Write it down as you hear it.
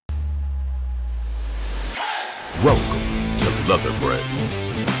Welcome to Leather Brains,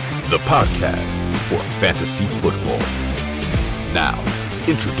 the podcast for fantasy football. Now,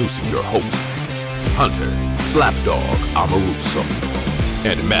 introducing your host, Hunter Slapdog Amaruso,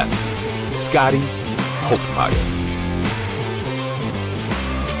 and Matthew Scotty Holtmeyer.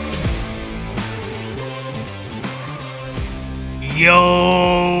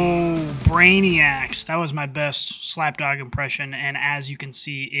 Yo, Brainiacs. That was my best Slapdog impression, and as you can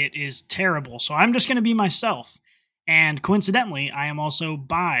see, it is terrible. So I'm just going to be myself, and coincidentally, I am also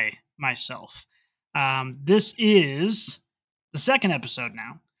by myself. This is the second episode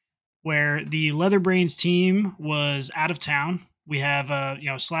now, where the Leather Brains team was out of town. We have,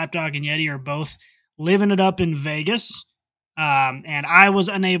 Slapdog and Yeti are both living it up in Vegas. And I was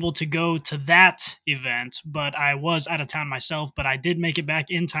unable to go to that event, but I was out of town myself, but I did make it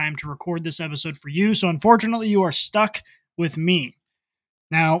back in time to record this episode for you. So unfortunately, you are stuck with me.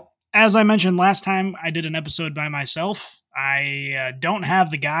 Now, as I mentioned last time, I did an episode by myself. I don't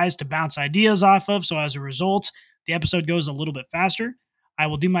have the guys to bounce ideas off of. So as a result, the episode goes a little bit faster. I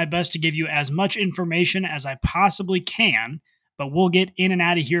will do my best to give you as much information as I possibly can, but we'll get in and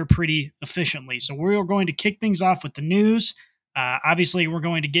out of here pretty efficiently. So we're going to kick things off with the news. Obviously, we're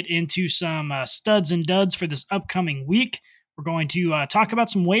going to get into some studs and duds for this upcoming week. We're going to talk about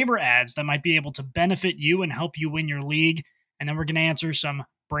some waiver ads that might be able to benefit you and help you win your league. And then we're going to answer some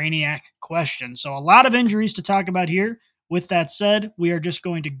Brainiac questions. So a lot of injuries to talk about here. With that said, we are just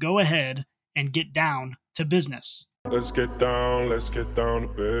going to go ahead and get down to business. Let's get down to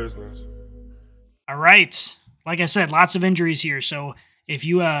business. All right. Like I said, lots of injuries here. So if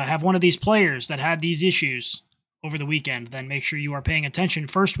you have one of these players that had these issues over the weekend, then make sure you are paying attention.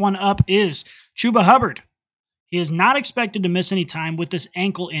 First one up is Chuba Hubbard. He is not expected to miss any time with this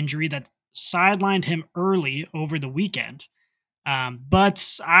ankle injury that sidelined him early over the weekend.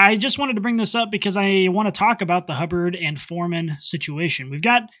 But I just wanted to bring this up because I want to talk about the Hubbard and Foreman situation. We've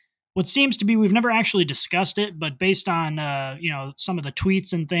got what seems to be, we've never actually discussed it, but based on, some of the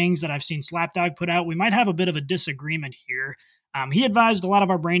tweets and things that I've seen Slapdog put out, we might have a bit of a disagreement here. He advised a lot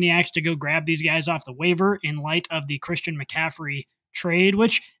of our Brainiacs to go grab these guys off the waiver in light of the Christian McCaffrey trade,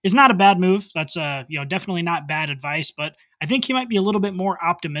 which is not a bad move. That's, definitely not bad advice, but I think he might be a little bit more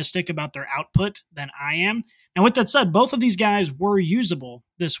optimistic about their output than I am. Now, with that said, both of these guys were usable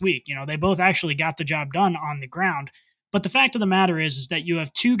this week. They both actually got the job done on the ground. But the fact of the matter is that you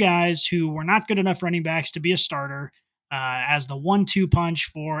have two guys who were not good enough running backs to be a starter as the 1-2 punch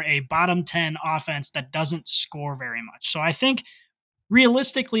for a bottom 10 offense that doesn't score very much. So I think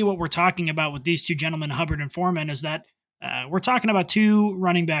realistically what we're talking about with these two gentlemen, Hubbard and Foreman, is that we're talking about two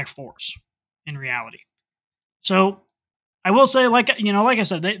running back fours in reality. So I will say, like I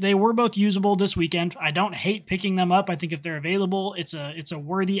said, they were both usable this weekend. I don't hate picking them up. I think if they're available, it's a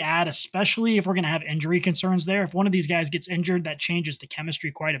worthy ad, especially if we're going to have injury concerns there. If one of these guys gets injured, that changes the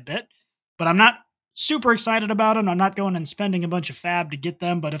chemistry quite a bit. But I'm not super excited about them. I'm not going and spending a bunch of fab to get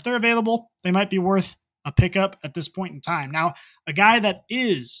them. But if they're available, they might be worth a pickup at this point in time. Now, a guy that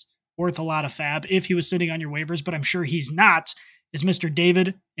is worth a lot of fab, if he was sitting on your waivers, but I'm sure he's not, is Mr.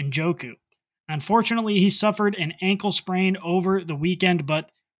 David Njoku. Unfortunately, he suffered an ankle sprain over the weekend,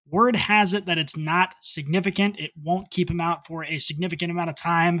 but word has it that it's not significant. It won't keep him out for a significant amount of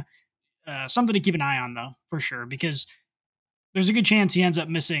time. Something to keep an eye on, though, for sure, because there's a good chance he ends up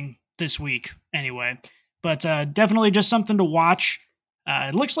missing this week anyway. But definitely just something to watch.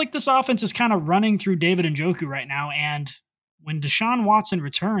 It looks like this offense is kind of running through David Njoku right now, and when Deshaun Watson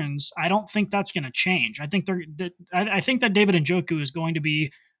returns, I don't think that's going to change. I think that David Njoku is going to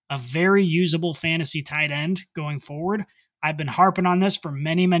be a very usable fantasy tight end going forward. I've been harping on this for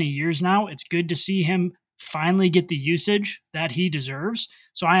many, many years now. It's good to see him finally get the usage that he deserves.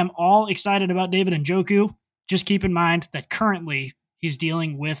 So I am all excited about David Njoku. Just keep in mind that currently he's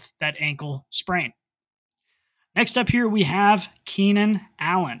dealing with that ankle sprain. Next up here, we have Keenan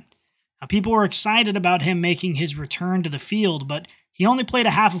Allen. Now, people were excited about him making his return to the field, but he only played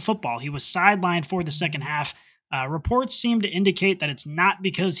a half of football. He was sidelined for the second half. Reports seem to indicate that it's not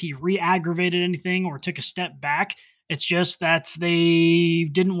because he re-aggravated anything or took a step back. It's just that they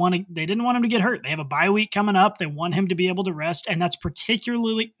didn't want him to get hurt. They have a bye week coming up. They want him to be able to rest, and that's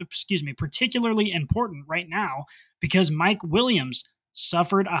particularly important right now because Mike Williams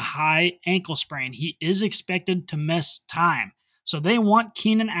suffered a high ankle sprain. He is expected to miss time. So they want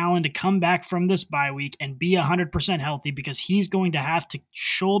Keenan Allen to come back from this bye week and be 100% healthy because he's going to have to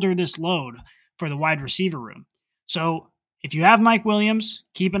shoulder this load for the wide receiver room. So if you have Mike Williams,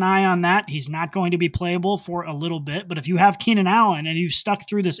 keep an eye on that. He's not going to be playable for a little bit. But if you have Keenan Allen and you've stuck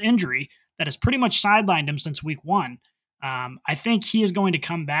through this injury that has pretty much sidelined him since week one, I think he is going to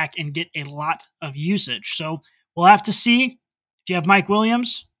come back and get a lot of usage. So we'll have to see. If you have Mike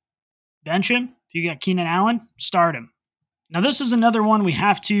Williams, bench him. If you got Keenan Allen, start him. Now, this is another one we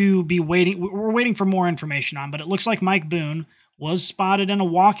have to be waiting. We're waiting for more information on, but it looks like Mike Boone was spotted in a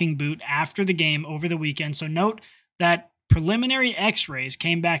walking boot after the game over the weekend. So note that preliminary x-rays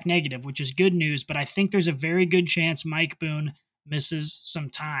came back negative, which is good news, but I think there's a very good chance Mike Boone misses some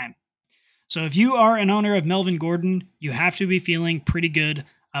time. So if you are an owner of Melvin Gordon, you have to be feeling pretty good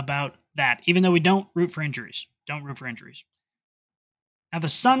about that, even though we don't root for injuries. Don't root for injuries. Now, the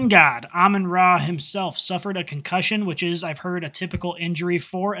sun god, Amun-Ra himself, suffered a concussion, which is, I've heard, a typical injury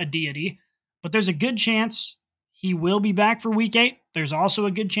for a deity, but there's a good chance he will be back for Week 8. There's also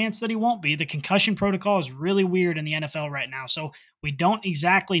a good chance that he won't be. The concussion protocol is really weird in the NFL right now, so we don't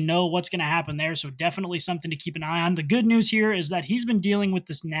exactly know what's going to happen there, so definitely something to keep an eye on. The good news here is that he's been dealing with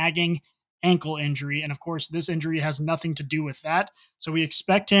this nagging ankle injury, and of course, this injury has nothing to do with that, so we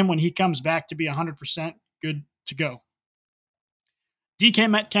expect him, when he comes back, to be 100% good to go. DK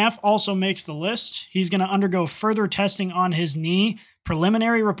Metcalf also makes the list. He's going to undergo further testing on his knee.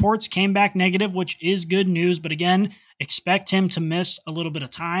 Preliminary reports came back negative, which is good news, but again, expect him to miss a little bit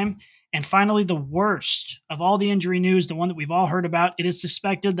of time. And finally, the worst of all the injury news, the one that we've all heard about, it is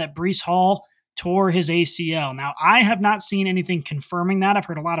suspected that Breece Hall tore his ACL. Now, I have not seen anything confirming that. I've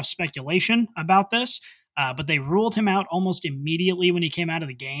heard a lot of speculation about this, but they ruled him out almost immediately when he came out of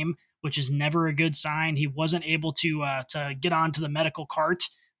the game, which is never a good sign. He wasn't able to get onto the medical cart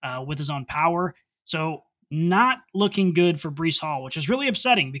with his own power. So not looking good for Breece Hall, which is really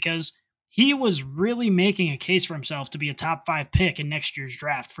upsetting because he was really making a case for himself to be a top 5 pick in next year's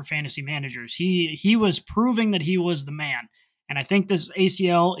draft for fantasy managers. He was proving that he was the man. And I think this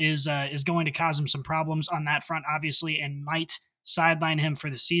ACL is going to cause him some problems on that front, obviously, and might sideline him for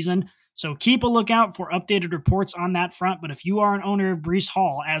the season. So keep a lookout for updated reports on that front. But if you are an owner of Breece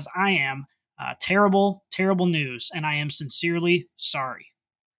Hall, as I am, terrible, terrible news, and I am sincerely sorry.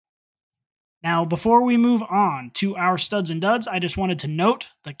 Now, before we move on to our studs and duds, I just wanted to note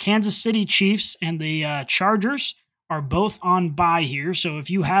the Kansas City Chiefs and the Chargers are both on bye here. So if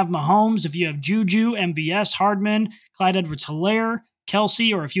you have Mahomes, if you have Juju, MVS, Hardman, Clyde Edwards-Helaire,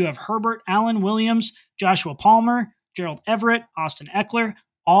 Kelsey, or if you have Herbert, Allen, Williams, Joshua Palmer, Gerald Everett, Austin Eckler,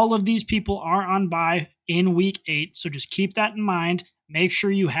 all of these people are on bye in Week 8, so just keep that in mind. Make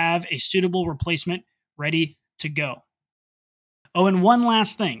sure you have a suitable replacement ready to go. Oh, and one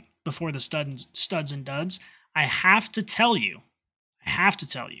last thing before the studs and duds. I have to tell you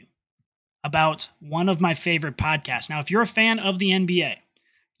about one of my favorite podcasts. Now, if you're a fan of the NBA,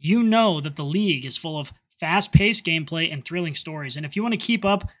 you know that the league is full of fast-paced gameplay and thrilling stories. And if you want to keep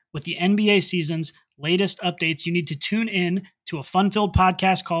up with the NBA season's latest updates, you need to tune in to a fun-filled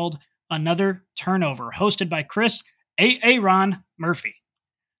podcast called Another Turnover, hosted by Chris Aaron Murphy.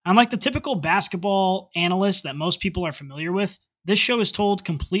 Unlike the typical basketball analyst that most people are familiar with, this show is told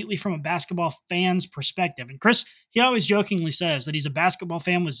completely from a basketball fan's perspective. And Chris, he always jokingly says that he's a basketball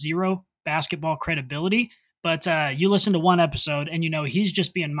fan with zero basketball credibility. But you listen to one episode and you know he's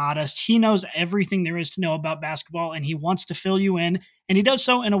just being modest. He knows everything there is to know about basketball and he wants to fill you in. And he does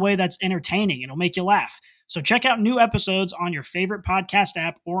so in a way that's entertaining. It'll make you laugh. So check out new episodes on your favorite podcast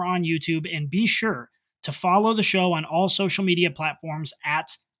app or on YouTube. And be sure to follow the show on all social media platforms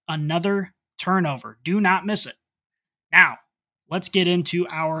at Another Turnover. Do not miss it. Now, let's get into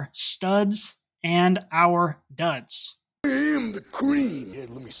our studs and our duds. I am the cream. Yeah,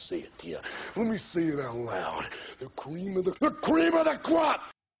 let me say it to you. Let me say it out loud. The cream of the crop.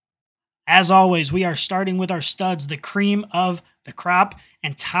 As always, we are starting with our studs, the cream of the crop,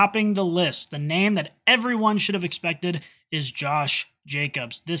 and topping the list. The name that everyone should have expected is Josh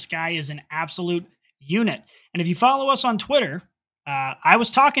Jacobs. This guy is an absolute unit. And if you follow us on Twitter, I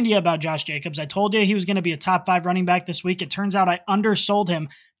was talking to you about Josh Jacobs. I told you he was going to be a top 5 running back this week. It turns out I undersold him.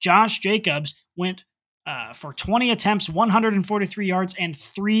 Josh Jacobs went for 20 attempts, 143 yards, and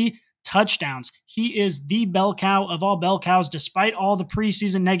 3 touchdowns. He is the bell cow of all bell cows. Despite all the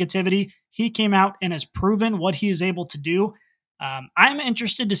preseason negativity, he came out and has proven what he is able to do. I'm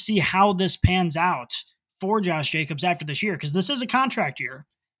interested to see how this pans out for Josh Jacobs after this year, because this is a contract year.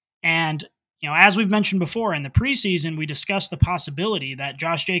 And as we've mentioned before, in the preseason, we discussed the possibility that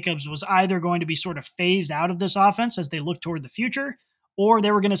Josh Jacobs was either going to be sort of phased out of this offense as they look toward the future, or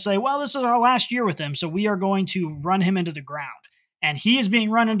they were going to say, well, this is our last year with him, so we are going to run him into the ground. And he is being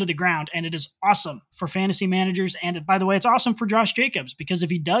run into the ground, and it is awesome for fantasy managers. And by the way, it's awesome for Josh Jacobs, because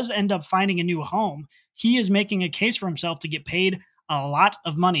if he does end up finding a new home, he is making a case for himself to get paid a lot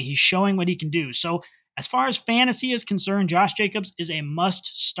of money. He's showing what he can do. So as far as fantasy is concerned, Josh Jacobs is a must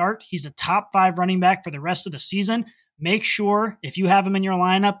start. He's a top 5 running back for the rest of the season. make sure if you have him in your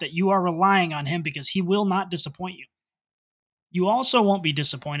lineup that you are relying on him because he will not disappoint you. You also won't be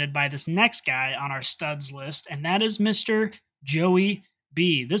disappointed by this next guy on our studs list, and that is Mr. Joey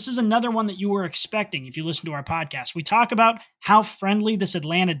B. This is another one that you were expecting if you listen to our podcast. We talk about how friendly this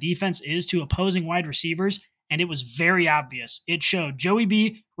Atlanta defense is to opposing wide receivers, and it was very obvious. It showed. Joey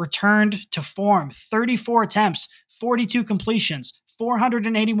B returned to form, 34 attempts, 42 completions,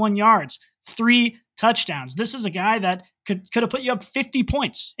 481 yards, 3 touchdowns. This is a guy that could have put you up 50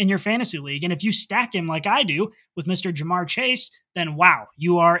 points in your fantasy league. And if you stack him like I do with Mr. Jamar Chase, then wow,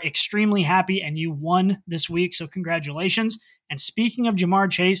 you are extremely happy and you won this week. So congratulations. And speaking of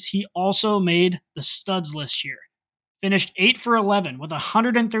Jamar Chase, he also made the studs list here. Finished 8 for 11 with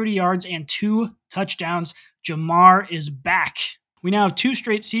 130 yards and 2 touchdowns. Jamar is back. We now have 2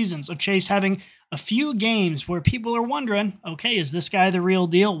 straight seasons of Chase having a few games where people are wondering, okay, is this guy the real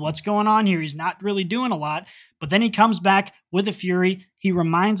deal? What's going on here? He's not really doing a lot. But then he comes back with a fury. He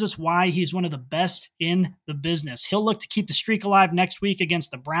reminds us why he's one of the best in the business. He'll look to keep the streak alive next week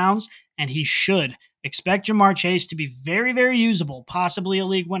against the Browns, and he should. Expect Jamar Chase to be very, very usable, possibly a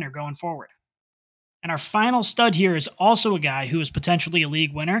league winner going forward. And our final stud here is also a guy who is potentially a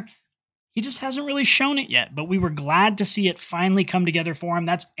league winner. He just hasn't really shown it yet, but we were glad to see it finally come together for him.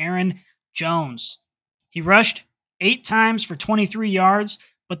 That's Aaron Jones. He rushed 8 times for 23 yards,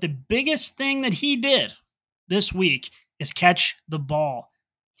 but the biggest thing that he did this week is catch the ball.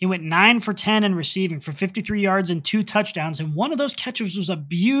 He went 9 for 10 in receiving for 53 yards and 2 touchdowns, and one of those catches was a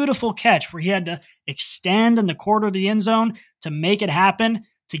beautiful catch where he had to extend in the corner of the end zone to make it happen,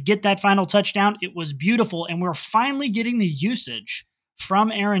 to get that final touchdown. It was beautiful, and we're finally getting the usage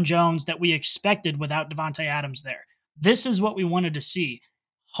from Aaron Jones that we expected without Devontae Adams there. This is what we wanted to see.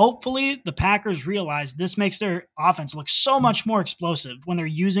 Hopefully, the Packers realize this makes their offense look so much more explosive when they're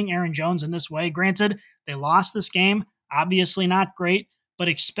using Aaron Jones in this way. Granted, they lost this game, obviously not great, but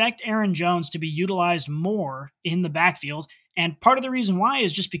expect Aaron Jones to be utilized more in the backfield. And part of the reason why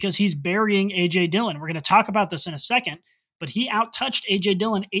is just because he's burying A.J. Dillon. We're going to talk about this in a second, but he outtouched A.J.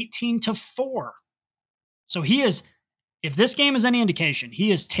 Dillon 18-4. So he is, if this game is any indication,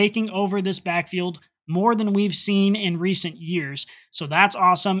 he is taking over this backfield more than we've seen in recent years. So that's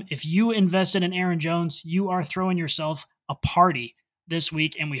awesome. If you invested in Aaron Jones, you are throwing yourself a party this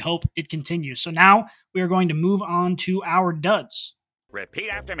week, and we hope it continues. So now we are going to move on to our duds. Repeat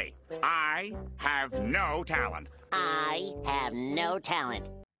after me. I have no talent. I have no talent.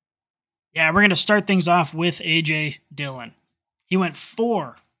 Yeah, we're going to start things off with A.J. Dillon. He went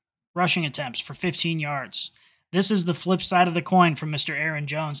 4 rushing attempts for 15 yards. This is the flip side of the coin from Mr. Aaron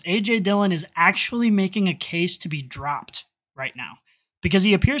Jones. A.J. Dillon is actually making a case to be dropped right now because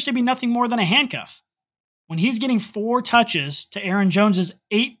he appears to be nothing more than a handcuff. When he's getting 4 touches to Aaron Jones's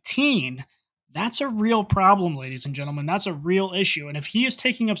 18, that's a real problem, ladies and gentlemen. That's a real issue. And if he is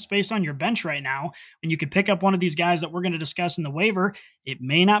taking up space on your bench right now, and you could pick up one of these guys that we're going to discuss in the waiver, it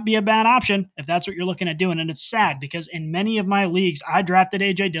may not be a bad option if that's what you're looking at doing. And it's sad because in many of my leagues, I drafted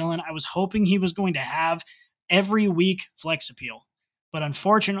A.J. Dillon. I was hoping he was going to have every week flex appeal. But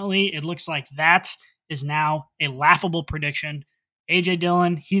unfortunately, it looks like that is now a laughable prediction. A.J.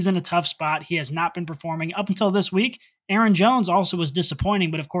 Dillon, he's in a tough spot. He has not been performing up until this week. Aaron Jones also was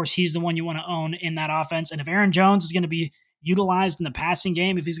disappointing, but of course, he's the one you want to own in that offense. And if Aaron Jones is going to be utilized in the passing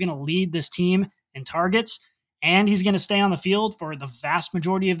game, if he's going to lead this team in targets, and he's going to stay on the field for the vast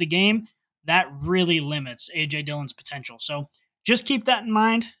majority of the game, that really limits A.J. Dillon's potential. So just keep that in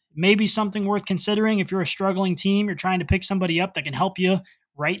mind. Maybe something worth considering if you're a struggling team, you're trying to pick somebody up that can help you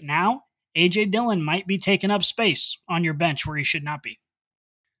right now. A.J. Dillon might be taking up space on your bench where he should not be.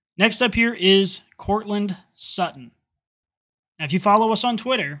 Next up here is Courtland Sutton. Now, if you follow us on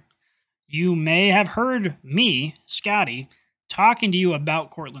Twitter, you may have heard me, Scotty, talking to you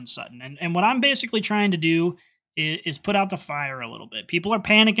about Courtland Sutton. And what I'm basically trying to do is put out the fire a little bit. People are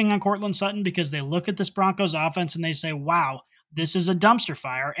panicking on Courtland Sutton because they look at this Broncos offense and they say, wow, this is a dumpster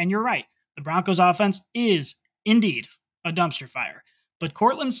fire. And you're right. The Broncos offense is indeed a dumpster fire. But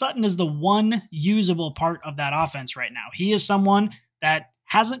Courtland Sutton is the one usable part of that offense right now. He is someone that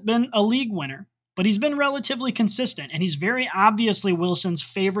hasn't been a league winner, but he's been relatively consistent, and he's very obviously Wilson's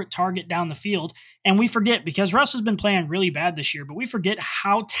favorite target down the field. And we forget, because Russ has been playing really bad this year, but we forget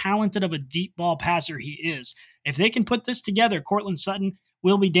how talented of a deep ball passer he is. If they can put this together, Courtland Sutton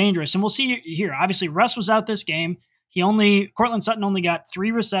will be dangerous. And we'll see here. Obviously, Russ was out this game. Courtland Sutton only got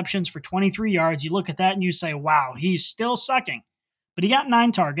 3 receptions for 23 yards. You look at that and you say, wow, he's still sucking. But he got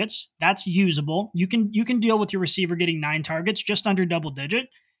 9 targets. That's usable. You can deal with your receiver getting 9 targets, just under double digit.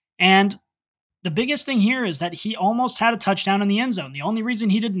 And the biggest thing here is that he almost had a touchdown in the end zone. The only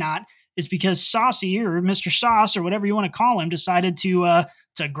reason he did not is because Saucy or Mr. Sauce or whatever you want to call him decided to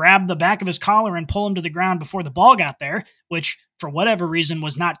grab the back of his collar and pull him to the ground before the ball got there, which for whatever reason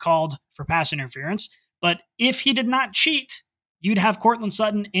was not called for pass interference. But if he did not cheat, you'd have Courtland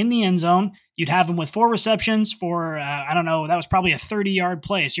Sutton in the end zone. You'd have him with 4 receptions for, I don't know, that was probably a 30-yard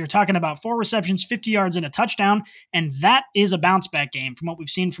play. So you're talking about 4 receptions, 50 yards, and a touchdown. And that is a bounce-back game from what we've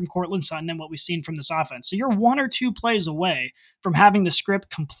seen from Courtland Sutton and what we've seen from this offense. So you're 1 or 2 plays away from having the script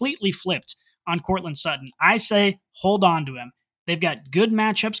completely flipped on Courtland Sutton. I say hold on to him. They've got good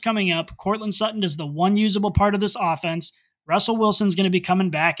matchups coming up. Courtland Sutton is the one usable part of this offense. Russell Wilson's going to be coming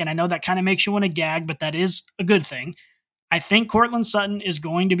back, and I know that kind of makes you want to gag, but that is a good thing. I think Courtland Sutton is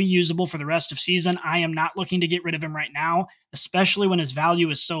going to be usable for the rest of season. I am not looking to get rid of him right now, especially when his value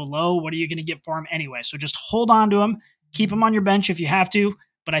is so low. What are you going to get for him anyway? So just hold on to him. Keep him on your bench if you have to,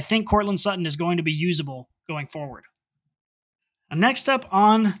 but I think Courtland Sutton is going to be usable going forward. Next up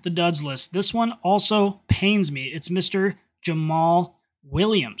on the duds list, this one also pains me. It's Mr. Jamal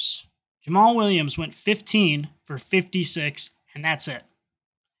Williams. Jamal Williams went 15 for 56, and that's it.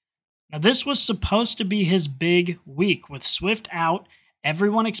 Now, this was supposed to be his big week. With Swift out,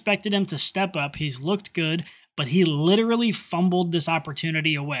 everyone expected him to step up. He's looked good, but he literally fumbled this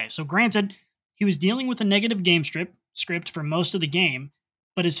opportunity away. So granted, he was dealing with a negative game script for most of the game,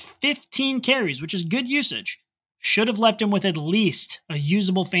 but his 15 carries, which is good usage, should have left him with at least a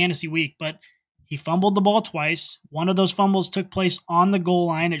usable fantasy week, but he fumbled the ball twice. One of those fumbles took place on the goal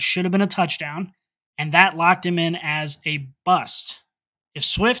line. It should have been a touchdown, and that locked him in as a bust. If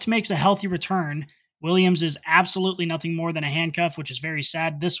Swift makes a healthy return, Williams is absolutely nothing more than a handcuff, which is very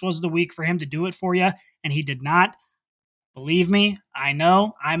sad. This was the week for him to do it for you, and he did not. Believe me, I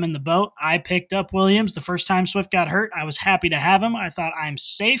know. I'm in the boat. I picked up Williams the first time Swift got hurt. I was happy to have him. I thought I'm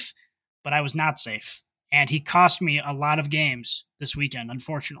safe, but I was not safe. And he cost me a lot of games this weekend,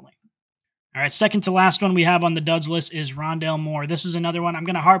 unfortunately. All right, second to last one we have on the duds list is Rondale Moore. This is another one. I'm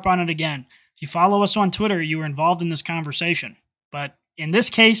going to harp on it again. If you follow us on Twitter, you were involved in this conversation. But in this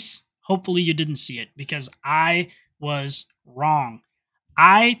case, hopefully you didn't see it because I was wrong.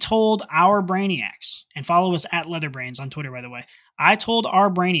 I told our Brainiacs, and follow us at Leatherbrains on Twitter, by the way. I told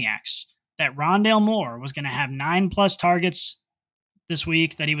our Brainiacs that Rondale Moore was going to have 9+ targets this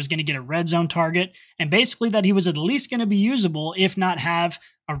week, that he was going to get a red zone target, and basically that he was at least going to be usable, if not have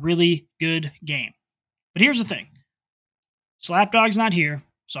a really good game. But here's the thing. Slapdog's not here,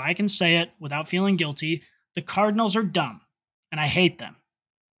 so I can say it without feeling guilty. The Cardinals are dumb, and I hate them.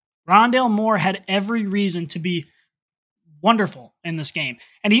 Rondale Moore had every reason to be wonderful in this game,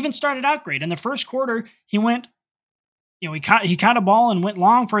 and he even started out great. In the first quarter, he went, he caught a ball and went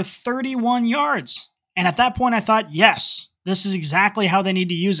long for 31 yards. And at that point, I thought, yes, this is exactly how they need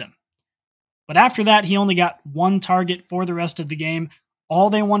to use him. But after that, he only got 1 target for the rest of the game.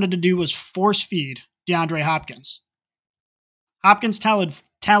 All they wanted to do was force feed DeAndre Hopkins. Hopkins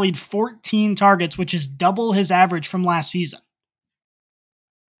tallied 14 targets, which is double his average from last season.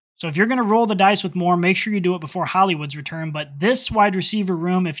 So if you're going to roll the dice with Moore, make sure you do it before Hollywood's return. But this wide receiver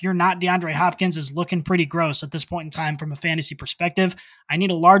room, if you're not DeAndre Hopkins, is looking pretty gross at this point in time from a fantasy perspective. I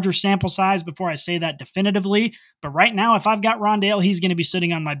need a larger sample size before I say that definitively. But right now, if I've got Rondale, he's going to be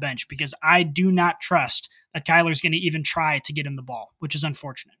sitting on my bench because I do not trust that Kyler's going to even try to get him the ball, which is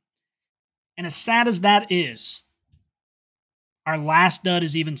unfortunate. And as sad as that is, our last dud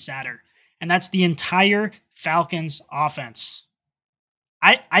is even sadder. And that's the entire Falcons offense.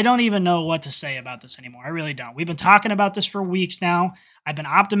 I don't even know what to say about this anymore. I really don't. We've been talking about this for weeks now. I've been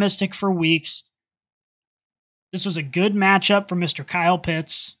optimistic for weeks. This was a good matchup for Mr. Kyle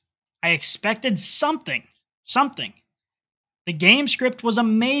Pitts. I expected something. The game script was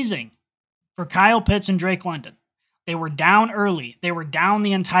amazing for Kyle Pitts and Drake London. They were down early. They were down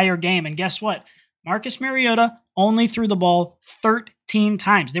the entire game. And guess what? Marcus Mariota only threw the ball 13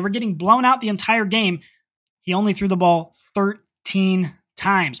 times. They were getting blown out the entire game. He only threw the ball 13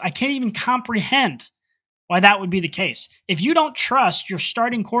 times. I can't even comprehend why that would be the case. If you don't trust your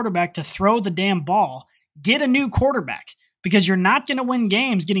starting quarterback to throw the damn ball, get a new quarterback because you're not going to win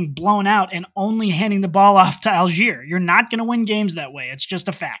games getting blown out and only handing the ball off to Algier. You're not going to win games that way. It's just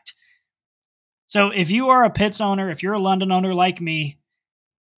a fact. So if you are a Pitts owner, if you're a London owner like me,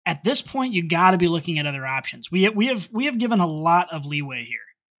 at this point, you got to be looking at other options. We have given a lot of leeway here.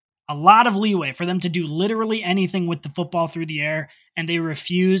 A lot of leeway for them to do literally anything with the football through the air, and they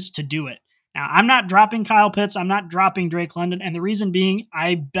refuse to do it. Now, I'm not dropping Kyle Pitts. I'm not dropping Drake London, and the reason being,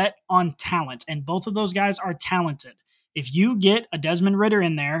 I bet on talent, and both of those guys are talented. If you get a Desmond Ridder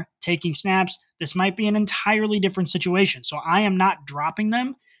in there taking snaps, this might be an entirely different situation. So I am not dropping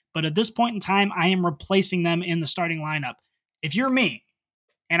them, but at this point in time, I am replacing them in the starting lineup. If you're me,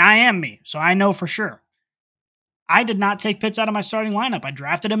 And I am me, so I know for sure. I did not take Pitts out of my starting lineup. I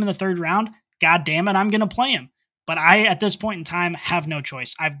drafted him in the 3rd round. God damn it, I'm going to play him. But I, at this point in time, have no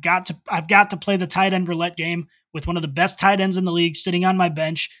choice. I've got to play the tight end roulette game with one of the best tight ends in the league sitting on my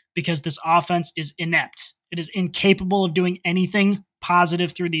bench because this offense is inept. It is incapable of doing anything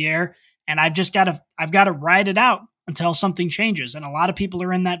positive through the air, and I've got to ride it out until something changes. And a lot of people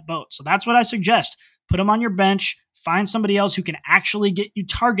are in that boat. So that's what I suggest. Put him on your bench, find somebody else who can actually get you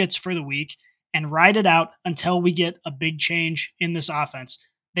targets for the week, and ride it out until we get a big change in this offense.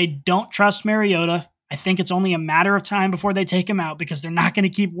 They don't trust Mariota. I think it's only a matter of time before they take him out because they're not going to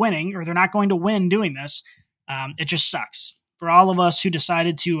keep winning, or they're not going to win doing this. It just sucks for all of us who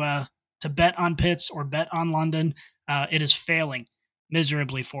decided to bet on Pitts or bet on London. It is failing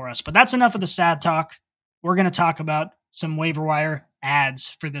miserably for us. But that's enough of the sad talk. We're going to talk about some waiver wire ads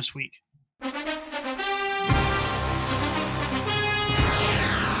for this week.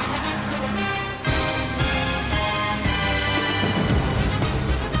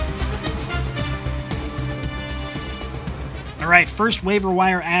 All right, first waiver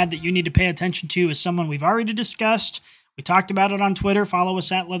wire ad that you need to pay attention to is someone we've already discussed. We talked about it on Twitter. Follow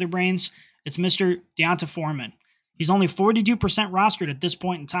us at Leatherbrains. It's Mr. D'Onta Foreman. He's only 42% rostered at this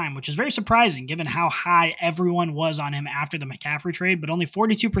point in time, which is very surprising given how high everyone was on him after the McCaffrey trade, but only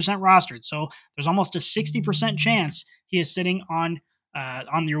 42% rostered. So there's almost a 60% chance he is sitting on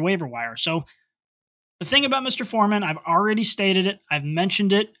your waiver wire. So the thing about Mr. Foreman, I've already stated it. I've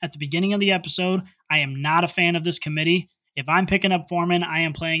mentioned it at the beginning of the episode. I am not a fan of this committee. If I'm picking up Foreman, I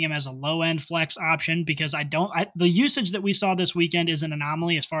am playing him as a low-end flex option because the usage that we saw this weekend is an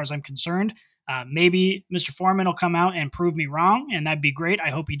anomaly as far as I'm concerned. Maybe Mr. Foreman will come out and prove me wrong, and that'd be great. I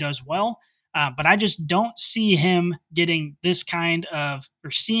hope he does well. But I just don't see him seeing this kind of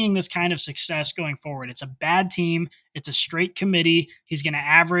success going forward. It's a bad team. It's a straight committee. He's going to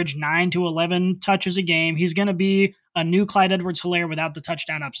average 9 to 11 touches a game. He's going to be a new Clyde Edwards-Helaire without the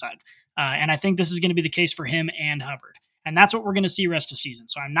touchdown upside. And I think this is going to be the case for him and Hubbard. And that's what we're going to see rest of season.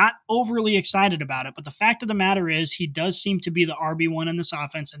 So I'm not overly excited about it. But the fact of the matter is he does seem to be the RB1 in this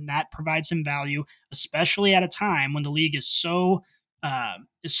offense, and that provides him value, especially at a time when the league is so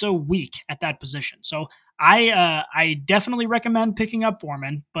weak at that position. So I definitely recommend picking up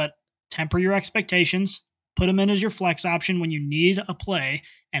Foreman, but temper your expectations. Put him in as your flex option when you need a play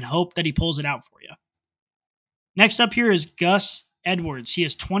and hope that he pulls it out for you. Next up here is Gus Edwards. He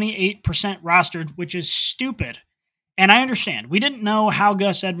is 28% rostered, which is stupid. And I understand. We didn't know how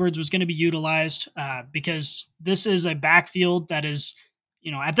Gus Edwards was going to be utilized because this is a backfield that is,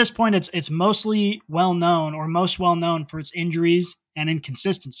 at this point, it's mostly well-known or most well-known for its injuries and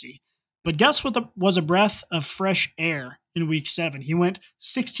inconsistency. But Gus was a breath of fresh air in week 7. He went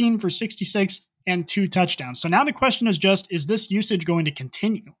 16 for 66 and 2 touchdowns. So now the question is is this usage going to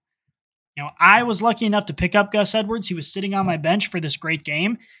continue? I was lucky enough to pick up Gus Edwards. He was sitting on my bench for this great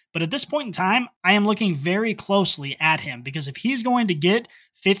game. But at this point in time, I am looking very closely at him because if he's going to get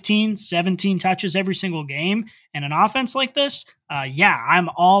 15, 17 touches every single game and an offense like this, I'm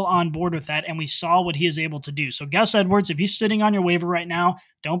all on board with that. And we saw what he is able to do. So Gus Edwards, if he's sitting on your waiver right now,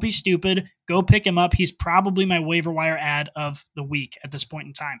 don't be stupid. Go pick him up. He's probably my waiver wire ad of the week at this point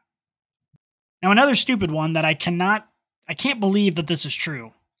in time. Now, another stupid one that I can't believe that this is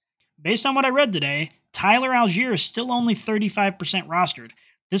true. Based on what I read today, Tyler Algier is still only 35% rostered.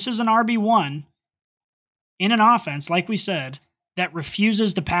 This is an RB1 in an offense, like we said, that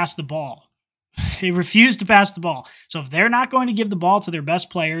refuses to pass the ball. They refuse to pass the ball. So if they're not going to give the ball to their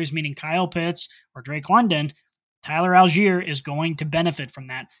best players, meaning Kyle Pitts or Drake London, Tyler Algier is going to benefit from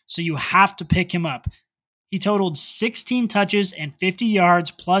that. So you have to pick him up. He totaled 16 touches and 50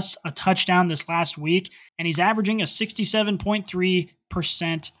 yards plus a touchdown this last week, and he's averaging a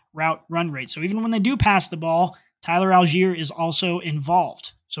 67.3% route run rate. So even when they do pass the ball, Tyler Algier is also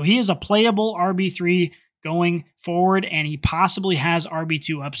involved. So he is a playable RB3 going forward, and he possibly has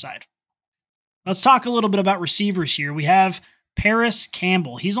RB2 upside. Let's talk a little bit about receivers here. We have Paris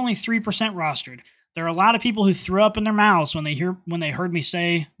Campbell. He's only 3% rostered. There are a lot of people who threw up in their mouths when they heard me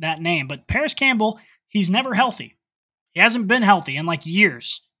say that name, but Paris Campbell, he's never healthy. He hasn't been healthy in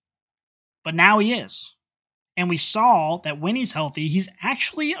years, but now he is. And we saw that when he's healthy, he's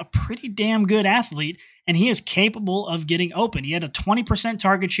actually a pretty damn good athlete, and he is capable of getting open. He had a 20%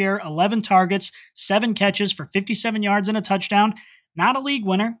 target share, 11 targets, 7 catches for 57 yards and a touchdown. Not a league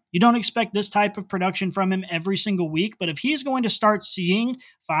winner. You don't expect this type of production from him every single week, but if he's going to start seeing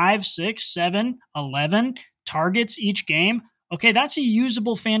 5, 6, 7, 11 targets each game, okay, that's a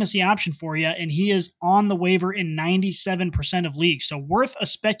usable fantasy option for you, and he is on the waiver in 97% of leagues. So worth a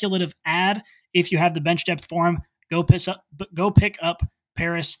speculative ad if you have the bench depth for him. Go pick up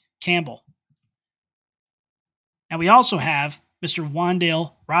Paris Campbell. Now we also have Mr.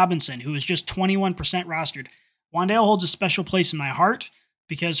 Wan'Dale Robinson, who is just 21% rostered. Wan'Dale holds a special place in my heart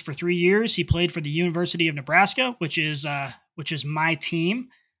because for 3 years he played for the University of Nebraska, which is my team.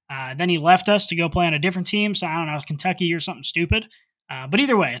 Then he left us to go play on a different team, so I don't know, Kentucky or something stupid. But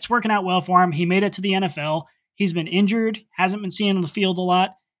either way, it's working out well for him. He made it to the NFL. He's been injured, hasn't been seen on the field a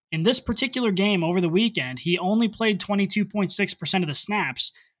lot. In this particular game over the weekend, he only played 22.6% of the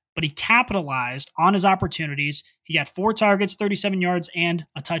snaps, but he capitalized on his opportunities. He got 4 targets, 37 yards, and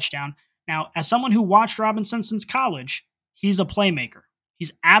a touchdown. Now, as someone who watched Robinson since college, he's a playmaker.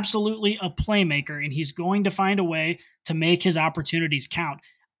 He's absolutely a playmaker, and he's going to find a way to make his opportunities count.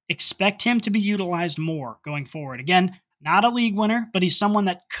 Expect him to be utilized more going forward. Again, not a league winner, but he's someone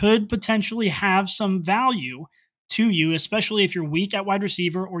that could potentially have some value to you, especially if you're weak at wide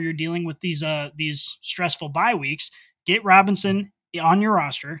receiver or you're dealing with these stressful bye weeks. Get Robinson on your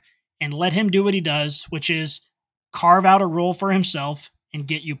roster and let him do what he does, which is carve out a role for himself and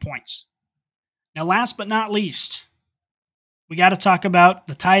get you points. Now, last but not least, we got to talk about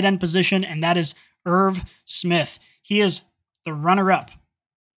the tight end position, and that is Irv Smith. He is the runner-up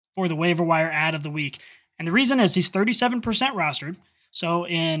for the waiver wire ad of the week. And the reason is he's 37% rostered. So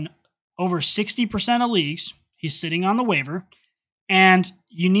in over 60% of leagues, he's sitting on the waiver. And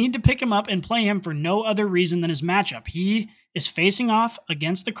you need to pick him up and play him for no other reason than his matchup. He is facing off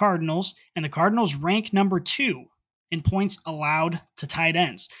against the Cardinals, and the Cardinals rank number 2 in points allowed to tight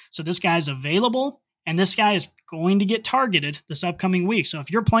ends. So this guy's available, and this guy is going to get targeted this upcoming week. So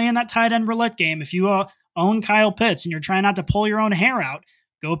if you're playing that tight end roulette game, if you own Kyle Pitts and you're trying not to pull your own hair out,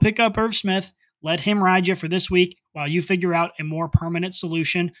 go pick up Irv Smith. Let him ride you for this week while you figure out a more permanent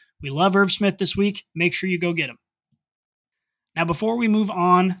solution. We love Irv Smith this week. Make sure you go get him. Now, before we move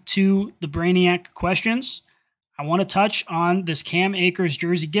on to the Brainiac questions, I want to touch on this Cam Akers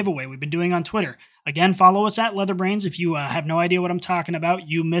jersey giveaway we've been doing on Twitter. Again, follow us at Leatherbrains. If you have no idea what I'm talking about,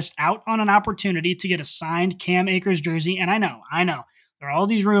 you missed out on an opportunity to get a signed Cam Akers jersey. And I know, there are all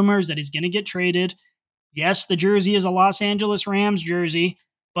these rumors that he's going to get traded. Yes, the jersey is a Los Angeles Rams jersey,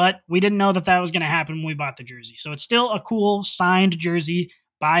 but we didn't know that was going to happen when we bought the jersey. So it's still a cool signed jersey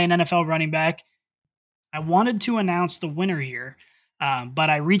by an NFL running back. I wanted to announce the winner here, but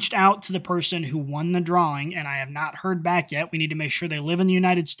I reached out to the person who won the drawing, and I have not heard back yet. We need to make sure they live in the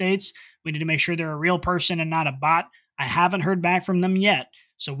United States. We need to make sure they're a real person and not a bot. I haven't heard back from them yet.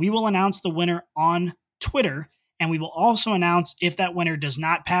 So we will announce the winner on Twitter, and we will also announce if that winner does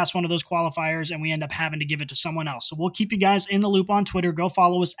not pass one of those qualifiers and we end up having to give it to someone else. So we'll keep you guys in the loop on Twitter. Go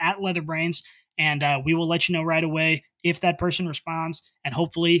follow us at Leatherbrains, and we will let you know right away if that person responds. And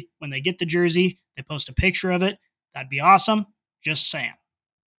hopefully when they get the jersey, they post a picture of it. That'd be awesome. Just saying.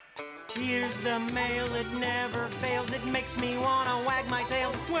 Here's the mail, it never fails. It makes me want to wag my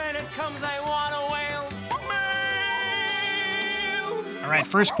tail. When it comes, I want to wail. Mail! All right,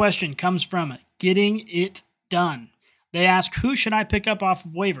 first question comes from Getting It Done. They ask, who should I pick up off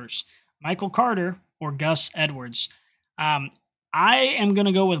of waivers? Michael Carter or Gus Edwards? I am going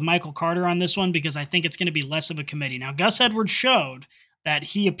to go with Michael Carter on this one because I think it's going to be less of a committee. Now, Gus Edwards showed that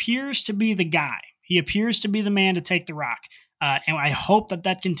he appears to be the guy. He appears to be the man to take the rock. And I hope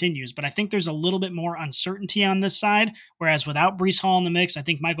that continues. But I think there's a little bit more uncertainty on this side, whereas without Breece Hall in the mix, I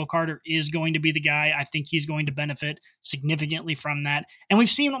think Michael Carter is going to be the guy. I think he's going to benefit significantly from that. And we've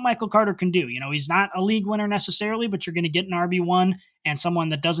seen what Michael Carter can do. You know, he's not a league winner necessarily, but you're going to get an RB1 and someone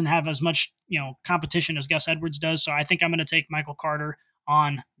that doesn't have as much, competition as Gus Edwards does. So I think I'm going to take Michael Carter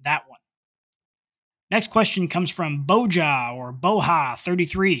on that one. Next question comes from Boja or Boha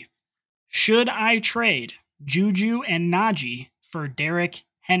 33. Should I trade Juju and Najee for Derrick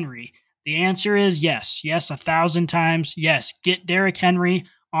Henry? The answer is yes. Yes, 1,000 times. Yes, get Derrick Henry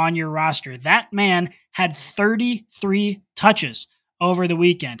on your roster. That man had 33 touches over the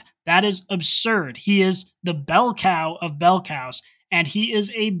weekend. That is absurd. He is the bell cow of bell cows, and he is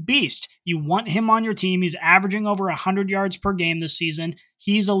a beast. You want him on your team. He's averaging over 100 yards per game this season.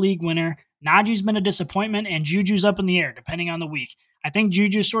 He's a league winner. Najee's been a disappointment, and Juju's up in the air, depending on the week. I think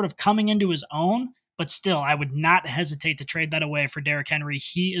Juju's sort of coming into his own, but still, I would not hesitate to trade that away for Derrick Henry.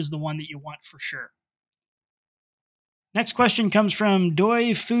 He is the one that you want for sure. Next question comes from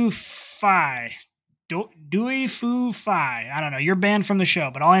Doi Fu Fi. Doi Fu Fi. I don't know. You're banned from the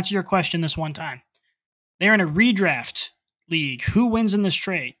show, but I'll answer your question this one time. They're in a redraft league. Who wins in this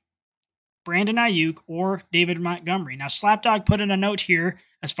trade? Brandon Ayuk or David Montgomery? Now, Slapdog put in a note here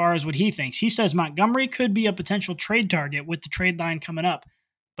as far as what he thinks. He says Montgomery could be a potential trade target with the trade line coming up,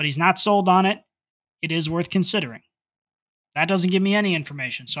 but he's not sold on it. It is worth considering. That doesn't give me any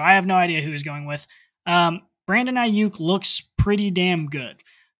information, so I have no idea who he's going with. Brandon Ayuk looks pretty damn good.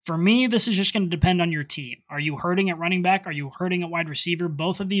 For me, this is just going to depend on your team. Are you hurting at running back? Are you hurting at wide receiver?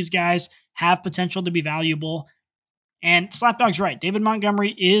 Both of these guys have potential to be valuable. And Slapdog's right. David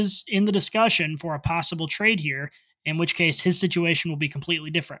Montgomery is in the discussion for a possible trade here, in which case his situation will be completely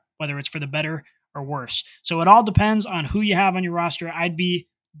different, whether it's for the better or worse. So it all depends on who you have on your roster. I'd be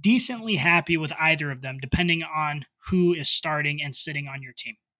decently happy with either of them, depending on who is starting and sitting on your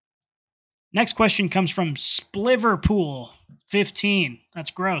team. Next question comes from Spliverpool15.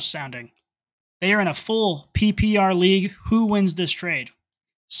 That's gross sounding. They are in a full PPR league. Who wins this trade?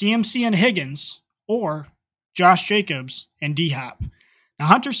 CMC and Higgins or Josh Jacobs and D-Hop? Now,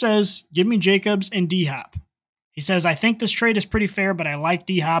 Hunter says, give me Jacobs and D-Hop. He says, I think this trade is pretty fair, but I like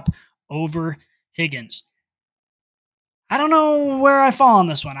D-Hop over Higgins. I don't know where I fall on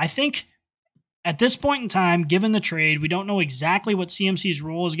this one. I think at this point in time, given the trade, we don't know exactly what CMC's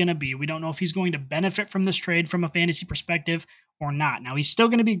role is going to be. We don't know if he's going to benefit from this trade from a fantasy perspective or not. Now, he's still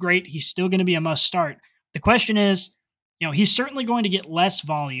going to be great. He's still going to be a must start. The question is, he's certainly going to get less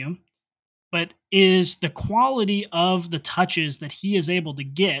volume, but is the quality of the touches that he is able to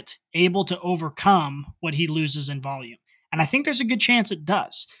get able to overcome what he loses in volume? And I think there's a good chance it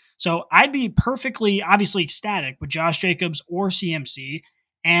does. So I'd be perfectly, obviously, ecstatic with Josh Jacobs or CMC.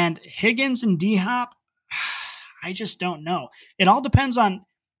 And Higgins and D-Hop, I just don't know. It all depends on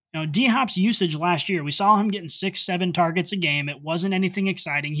D-Hop's usage last year. We saw him getting 6-7 targets a game. It wasn't anything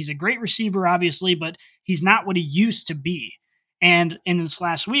exciting. He's a great receiver, obviously, but he's not what he used to be. And in this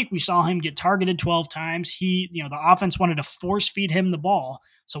last week, we saw him get targeted 12 times. The offense wanted to force feed him the ball.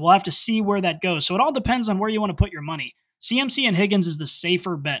 So we'll have to see where that goes. So it all depends on where you want to put your money. CMC and Higgins is the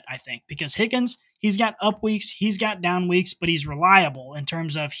safer bet, I think, because Higgins, he's got up weeks, he's got down weeks, but he's reliable in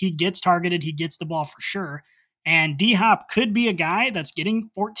terms of he gets targeted, he gets the ball for sure. And D-Hop could be a guy that's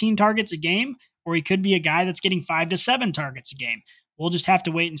getting 14 targets a game, or he could be a guy that's getting 5 to 7 targets a game. We'll just have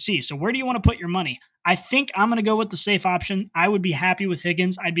to wait and see. So where do you want to put your money? I think I'm going to go with the safe option. I would be happy with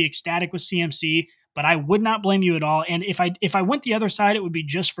Higgins. I'd be ecstatic with CMC, but I would not blame you at all. And if I went the other side, it would be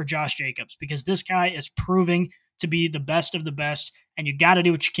just for Josh Jacobs, because this guy is proving to be the best of the best, and you got to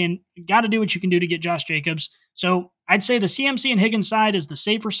do what you can. Got to do what you can do to get Josh Jacobs. So I'd say the CMC and Higgins side is the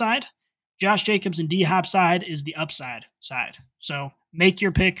safer side. Josh Jacobs and D-Hop side is the upside side. So make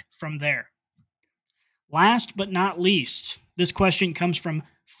your pick from there. Last but not least, this question comes from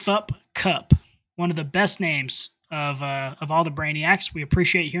Fup Cup, one of the best names of all the Brainiacs. We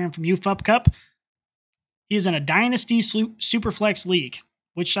appreciate hearing from you, Fup Cup. He is in a Dynasty Superflex League.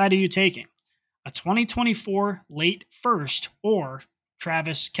 Which side are you taking? A 2024 late first or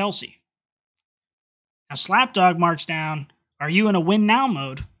Travis Kelce? Now, Slapdog marks down, are you in a win now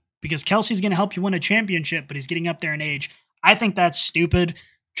mode? Because Kelce's going to help you win a championship, but he's getting up there in age. I think that's stupid.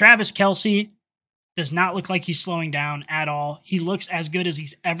 Travis Kelce does not look like he's slowing down at all. He looks as good as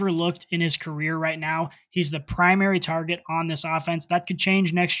he's ever looked in his career right now. He's the primary target on this offense. That could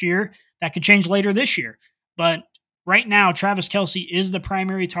change next year. That could change later this year. But right now, Travis Kelce is the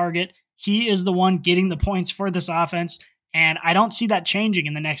primary target. He is the one getting the points for this offense. And I don't see that changing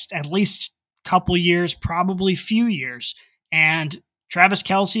in the next at least couple years, probably few years. And Travis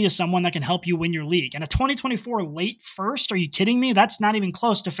Kelce is someone that can help you win your league. And a 2024 late first, are you kidding me? That's not even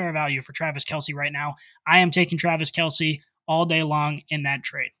close to fair value for Travis Kelce right now. I am taking Travis Kelce all day long in that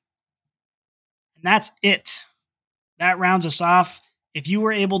trade. And that's it. That rounds us off. If you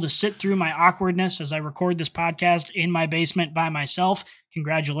were able to sit through my awkwardness as I record this podcast in my basement by myself,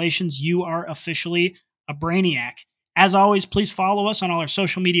 congratulations, you are officially a Brainiac. As always, please follow us on all our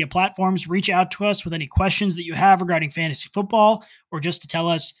social media platforms. Reach out to us with any questions that you have regarding fantasy football or just to tell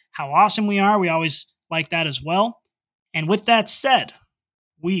us how awesome we are. We always like that as well. And with that said,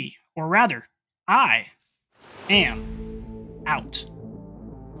 I am out.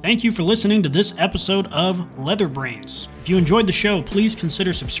 Thank you for listening to this episode of Leather Brains. If you enjoyed the show, please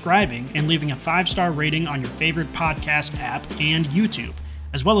consider subscribing and leaving a 5-star rating on your favorite podcast app and YouTube,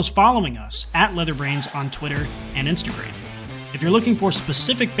 as well as following us at Leatherbrains on Twitter and Instagram. If you're looking for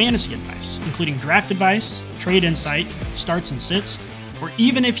specific fantasy advice, including draft advice, trade insight, starts and sits, or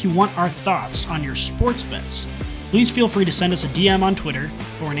even if you want our thoughts on your sports bets, please feel free to send us a DM on Twitter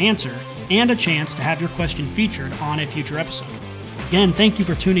for an answer and a chance to have your question featured on a future episode. Again, thank you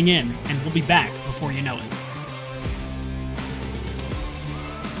for tuning in, and we'll be back before you know it.